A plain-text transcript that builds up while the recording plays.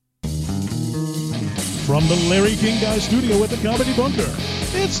From the Larry King Guy studio at the Comedy Bunker,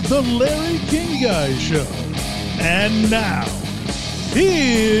 it's the Larry King Guy Show. And now,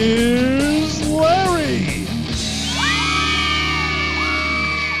 here's Larry.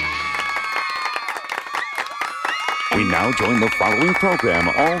 We now join the following program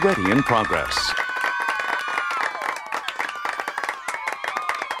already in progress.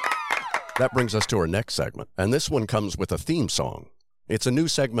 That brings us to our next segment, and this one comes with a theme song. It's a new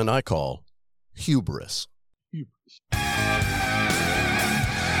segment I call Hubris.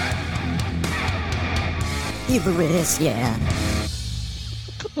 Hubris, yeah.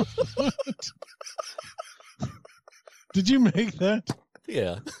 Did you make that?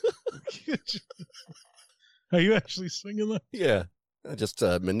 Yeah. Are you actually singing that? Yeah. I just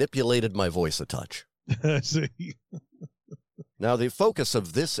manipulated my voice a touch. I see. Now, the focus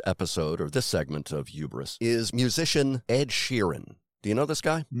of this episode, or this segment of Hubris, is musician Ed Sheeran. Do you know this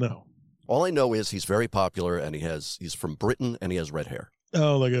guy? No. All I know is he's very popular, and he's from Britain, and he has red hair.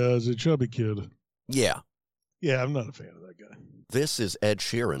 Oh, like a chubby kid. Yeah. Yeah, I'm not a fan of that guy. This is Ed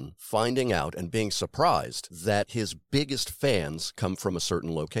Sheeran finding out and being surprised that his biggest fans come from a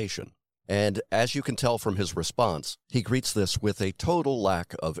certain location. And as you can tell from his response, he greets this with a total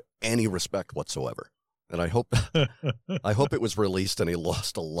lack of any respect whatsoever. And I hope it was released and he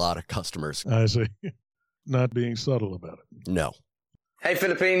lost a lot of customers. I see. Not being subtle about it. No. Hey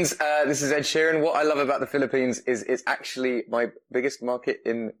Philippines, this is Ed Sheeran. What I love about the Philippines is it's actually my biggest market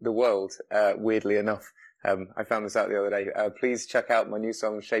in the world, weirdly enough. I found this out the other day. Please check out my new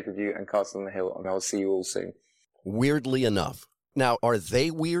song, Shape of You and Castle on the Hill, and I'll see you all soon. Weirdly enough. Now, are they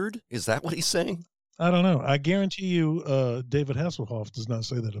weird? Is that what he's saying? I don't know. I guarantee you David Hasselhoff does not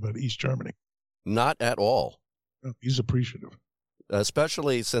say that about East Germany. Not at all. No, he's appreciative.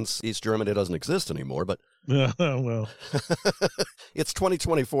 Especially since East Germany doesn't exist anymore, but... well... It's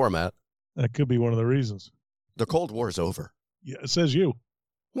 2024, Matt. That could be one of the reasons. The Cold War's over. Yeah, it says you.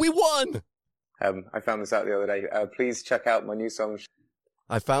 We won! I found this out the other day. Please check out my new song.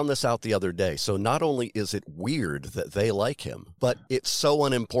 I found this out the other day. So not only is it weird that they like him, but it's so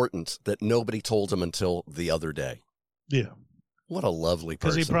unimportant that nobody told him until the other day. Yeah. What a lovely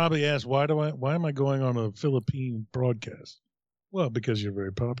person. Because he probably asked, why am I going on a Philippine broadcast? Well, because you're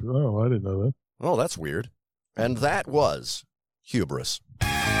very popular. Oh, I didn't know that. Oh, that's weird. And that was Hubris.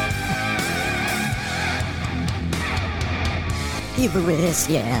 Hubris,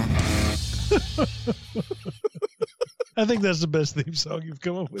 yeah. I think that's the best theme song you've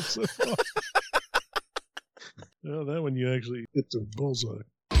come up with so far. Well, that one you actually hit the bullseye.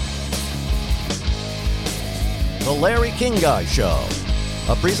 The Larry King Guy Show,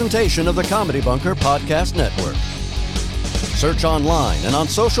 a presentation of the Comedy Bunker Podcast Network. Search online and on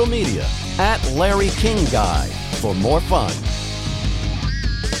social media @Larry King Guy for more fun.